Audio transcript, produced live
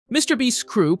MrBeast's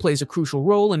crew plays a crucial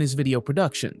role in his video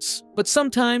productions, but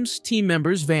sometimes team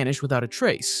members vanish without a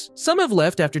trace. Some have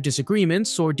left after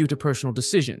disagreements or due to personal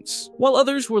decisions, while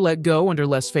others were let go under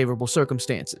less favorable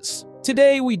circumstances.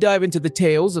 Today, we dive into the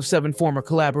tales of 7 former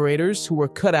collaborators who were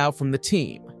cut out from the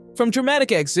team. From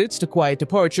dramatic exits to quiet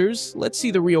departures, let's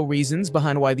see the real reasons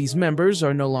behind why these members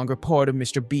are no longer part of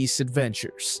MrBeast's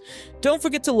adventures. Don't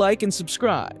forget to like and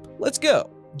subscribe. Let's go!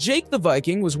 Jake the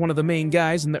Viking was one of the main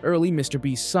guys in the early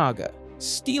MrBeast saga.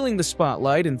 Stealing the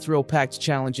spotlight in thrill-packed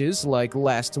challenges like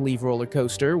Last to Leave Roller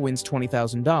Coaster wins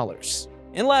 $20,000,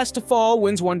 and Last to Fall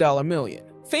wins $1 million.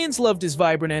 Fans loved his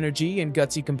vibrant energy and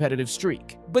gutsy competitive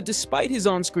streak. But despite his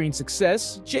on-screen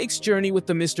success, Jake's journey with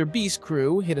the MrBeast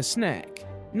crew hit a snag.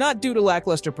 Not due to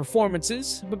lackluster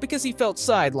performances, but because he felt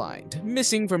sidelined,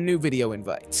 missing from new video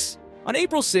invites. On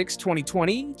April 6,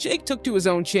 2020, Jake took to his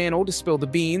own channel to spill the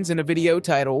beans in a video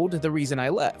titled "The Reason I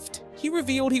Left." He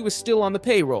revealed he was still on the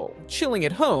payroll, chilling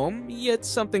at home, yet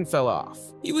something fell off.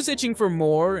 He was itching for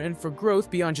more and for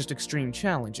growth beyond just extreme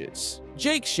challenges.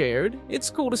 Jake shared, "It's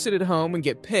cool to sit at home and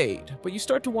get paid, but you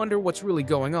start to wonder what's really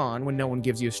going on when no one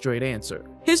gives you a straight answer."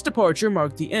 His departure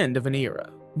marked the end of an era.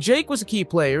 Jake was a key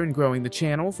player in growing the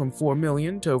channel from 4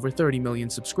 million to over 30 million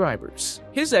subscribers.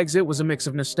 His exit was a mix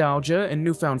of nostalgia and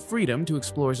newfound freedom to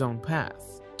explore his own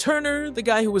path. Turner, the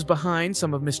guy who was behind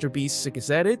some of MrBeast's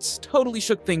sickest edits, totally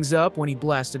shook things up when he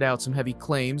blasted out some heavy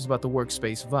claims about the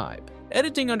workspace vibe.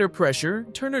 Editing under pressure,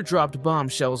 Turner dropped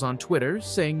bombshells on Twitter,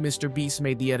 saying MrBeast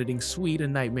made the editing suite a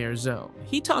nightmare zone.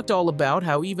 He talked all about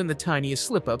how even the tiniest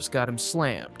slip-ups got him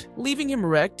slammed, leaving him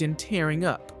wrecked and tearing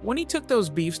up. When he took those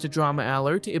beefs to Drama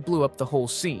Alert, it blew up the whole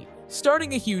scene,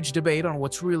 starting a huge debate on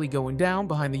what's really going down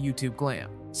behind the YouTube glam.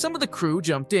 Some of the crew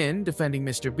jumped in, defending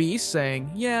MrBeast,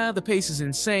 saying, "Yeah, the pace is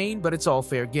insane, but it's all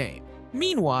fair game."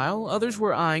 Meanwhile, others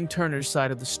were eyeing Turner's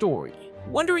side of the story,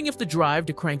 wondering if the drive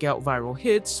to crank out viral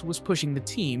hits was pushing the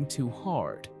team too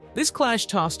hard. This clash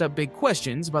tossed up big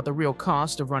questions about the real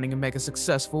cost of running a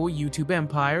mega-successful YouTube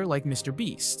empire like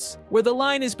MrBeast's, where the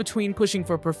line is between pushing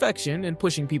for perfection and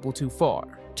pushing people too far.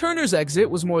 Turner's exit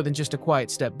was more than just a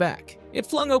quiet step back. It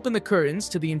flung open the curtains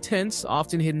to the intense,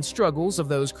 often hidden struggles of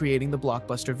those creating the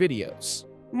blockbuster videos.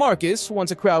 Marcus,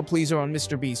 once a crowd pleaser on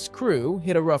MrBeast's crew,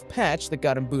 hit a rough patch that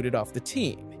got him booted off the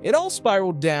team. It all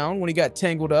spiraled down when he got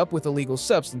tangled up with illegal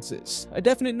substances, a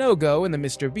definite no-go in the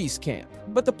MrBeast camp.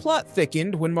 But the plot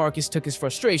thickened when Marcus took his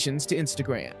frustrations to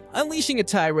Instagram, unleashing a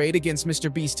tirade against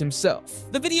MrBeast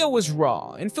himself. The video was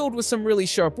raw and filled with some really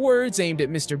sharp words aimed at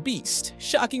MrBeast,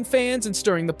 shocking fans and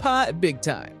stirring the pot big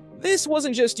time. This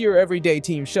wasn't just your everyday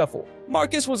team shuffle.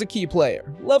 Marcus was a key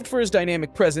player, loved for his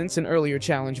dynamic presence in earlier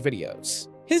challenge videos.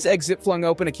 His exit flung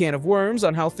open a can of worms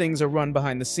on how things are run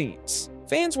behind the scenes.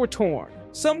 Fans were torn.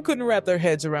 Some couldn't wrap their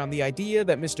heads around the idea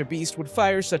that MrBeast would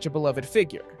fire such a beloved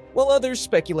figure, while others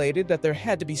speculated that there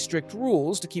had to be strict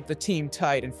rules to keep the team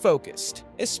tight and focused,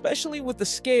 especially with the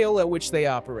scale at which they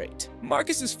operate.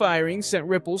 Marcus's firing sent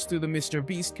ripples through the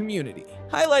MrBeast community,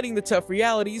 highlighting the tough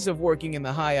realities of working in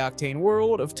the high-octane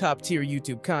world of top-tier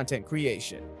YouTube content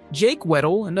creation. Jake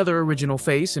Weddle, another original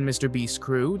face in MrBeast's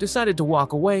crew, decided to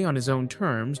walk away on his own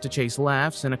terms to chase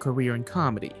laughs and a career in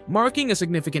comedy, marking a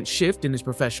significant shift in his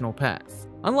professional path.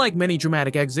 Unlike many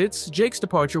dramatic exits, Jake's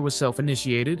departure was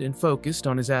self-initiated and focused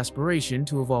on his aspiration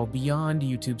to evolve beyond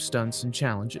YouTube stunts and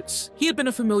challenges. He had been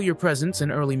a familiar presence in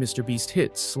early MrBeast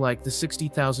hits, like the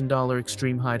 $60,000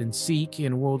 extreme hide-and-seek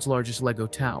in World's Largest Lego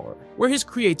Tower, where his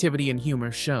creativity and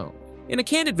humor shone. In a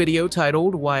candid video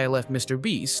titled "Why I Left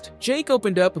MrBeast," Jake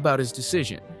opened up about his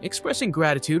decision, expressing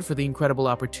gratitude for the incredible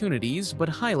opportunities but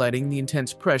highlighting the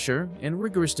intense pressure and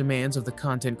rigorous demands of the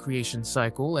content creation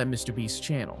cycle at MrBeast's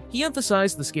channel. He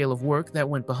emphasized the scale of work that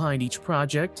went behind each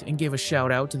project and gave a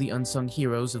shout out to the unsung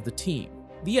heroes of the team.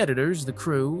 The editors, the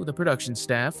crew, the production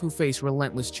staff who face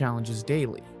relentless challenges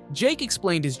daily. Jake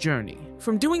explained his journey.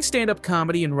 "From doing stand-up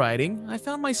comedy and writing, I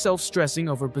found myself stressing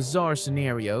over bizarre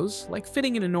scenarios, like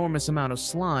fitting an enormous amount of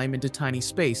slime into tiny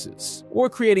spaces, or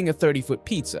creating a 30-foot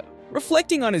pizza."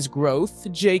 Reflecting on his growth,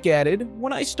 Jake added,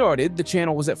 "When I started, the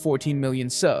channel was at 14 million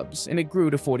subs, and it grew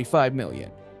to 45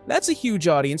 million. That's a huge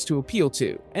audience to appeal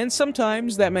to, and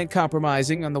sometimes that meant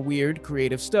compromising on the weird,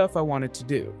 creative stuff I wanted to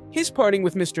do." His parting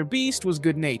with MrBeast was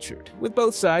good-natured, with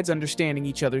both sides understanding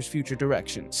each other's future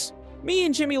directions. "Me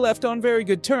and Jimmy left on very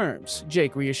good terms,"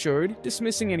 Jake reassured,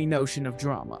 dismissing any notion of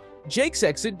drama. Jake's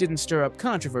exit didn't stir up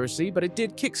controversy, but it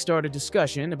did kickstart a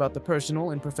discussion about the personal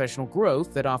and professional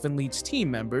growth that often leads team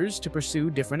members to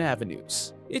pursue different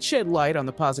avenues. It shed light on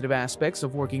the positive aspects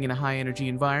of working in a high-energy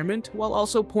environment, while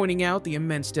also pointing out the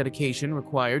immense dedication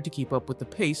required to keep up with the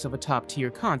pace of a top-tier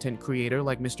content creator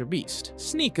like MrBeast.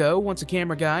 Sneako, once a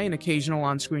camera guy and occasional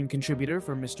on-screen contributor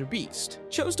for MrBeast,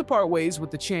 chose to part ways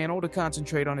with the channel to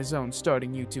concentrate on his own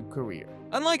starting YouTube career.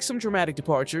 Unlike some dramatic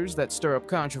departures that stir up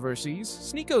controversies,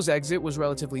 Sneako's exit was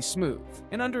relatively smooth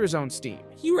and under his own steam.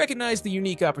 He recognized the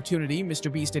unique opportunity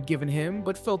MrBeast had given him,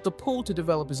 but felt the pull to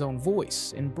develop his own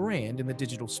voice and brand in the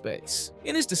digital space.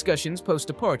 In his discussions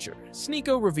post-departure,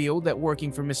 Sneako revealed that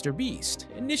working for MrBeast,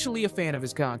 initially a fan of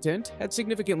his content, had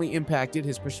significantly impacted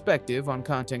his perspective on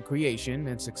content creation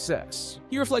and success.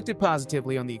 He reflected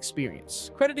positively on the experience,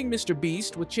 crediting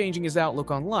MrBeast with changing his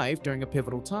outlook on life during a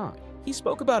pivotal time. He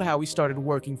spoke about how he started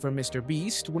working for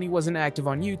MrBeast when he wasn't active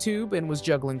on YouTube and was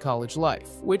juggling college life,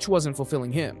 which wasn't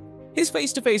fulfilling him. His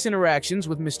face-to-face interactions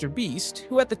with MrBeast,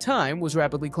 who at the time was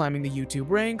rapidly climbing the YouTube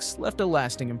ranks, left a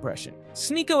lasting impression.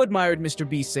 Sneako admired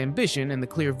MrBeast's ambition and the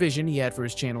clear vision he had for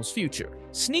his channel's future.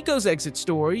 Sneako's exit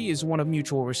story is one of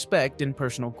mutual respect and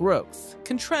personal growth,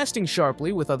 contrasting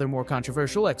sharply with other more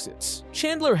controversial exits.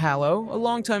 Chandler Hallow, a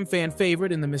longtime fan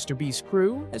favorite in the MrBeast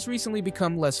crew, has recently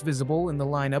become less visible in the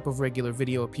lineup of regular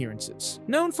video appearances.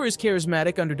 Known for his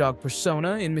charismatic underdog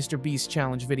persona in MrBeast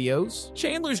challenge videos,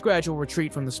 Chandler's gradual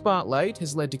retreat from the spotlight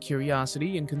has led to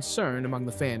curiosity and concern among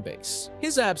the fanbase.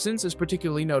 His absence is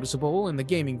particularly noticeable in the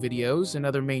gaming videos and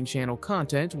other main channel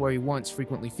content where he once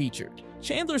frequently featured.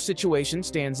 Chandler's situation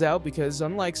stands out because,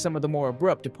 unlike some of the more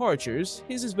abrupt departures,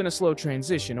 his has been a slow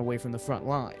transition away from the front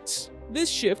lines. This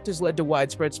shift has led to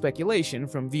widespread speculation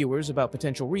from viewers about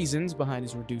potential reasons behind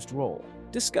his reduced role.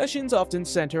 Discussions often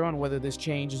center on whether this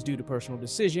change is due to personal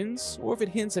decisions, or if it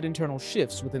hints at internal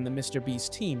shifts within the MrBeast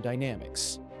team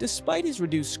dynamics. Despite his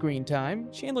reduced screen time,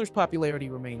 Chandler's popularity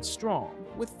remains strong,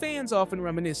 with fans often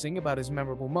reminiscing about his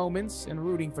memorable moments and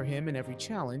rooting for him in every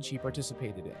challenge he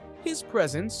participated in. His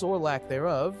presence, or lack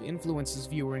thereof, influences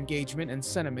viewer engagement and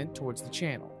sentiment towards the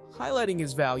channel, highlighting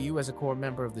his value as a core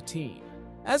member of the team.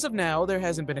 As of now, there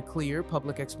hasn't been a clear,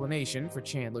 public explanation for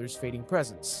Chandler's fading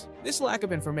presence. This lack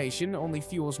of information only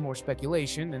fuels more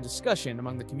speculation and discussion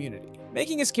among the community,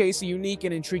 making his case a unique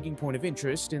and intriguing point of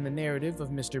interest in the narrative of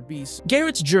MrBeast.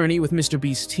 Garrett's journey with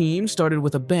MrBeast's team started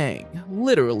with a bang,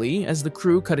 literally, as the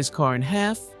crew cut his car in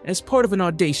half as part of an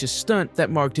audacious stunt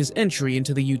that marked his entry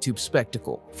into the YouTube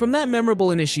spectacle. From that memorable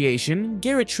initiation,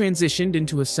 Garrett transitioned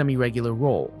into a semi-regular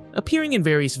role, appearing in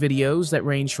various videos that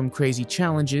range from crazy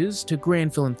challenges to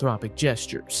grand philanthropic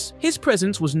gestures. His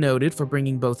presence was noted for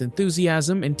bringing both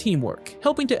enthusiasm and teamwork,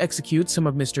 helping to execute some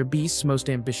of MrBeast's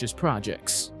most ambitious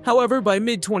projects. However, by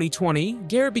mid-2020,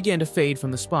 Garrett began to fade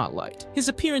from the spotlight, his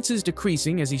appearances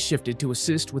decreasing as he shifted to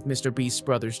assist with MrBeast's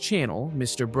brother's channel,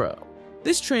 MrBro.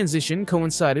 This transition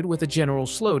coincided with a general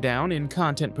slowdown in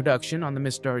content production on the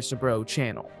MrBro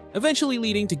channel, eventually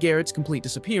leading to Garrett's complete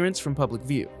disappearance from public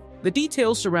view. The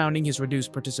details surrounding his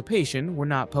reduced participation were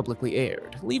not publicly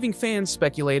aired, leaving fans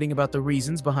speculating about the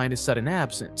reasons behind his sudden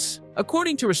absence.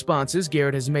 According to responses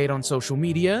Garrett has made on social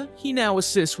media, he now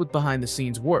assists with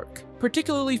behind-the-scenes work,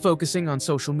 particularly focusing on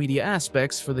social media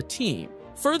aspects for the team.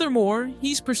 Furthermore,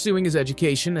 he's pursuing his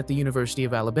education at the University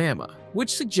of Alabama,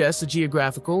 which suggests a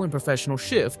geographical and professional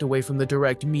shift away from the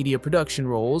direct media production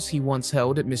roles he once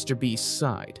held at MrBeast's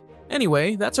side.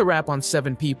 Anyway, that's a wrap on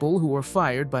 7 people who were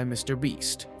fired by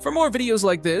MrBeast. For more videos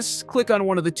like this, click on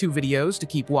one of the 2 videos to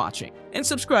keep watching, and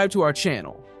subscribe to our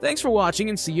channel. Thanks for watching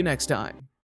and see you next time.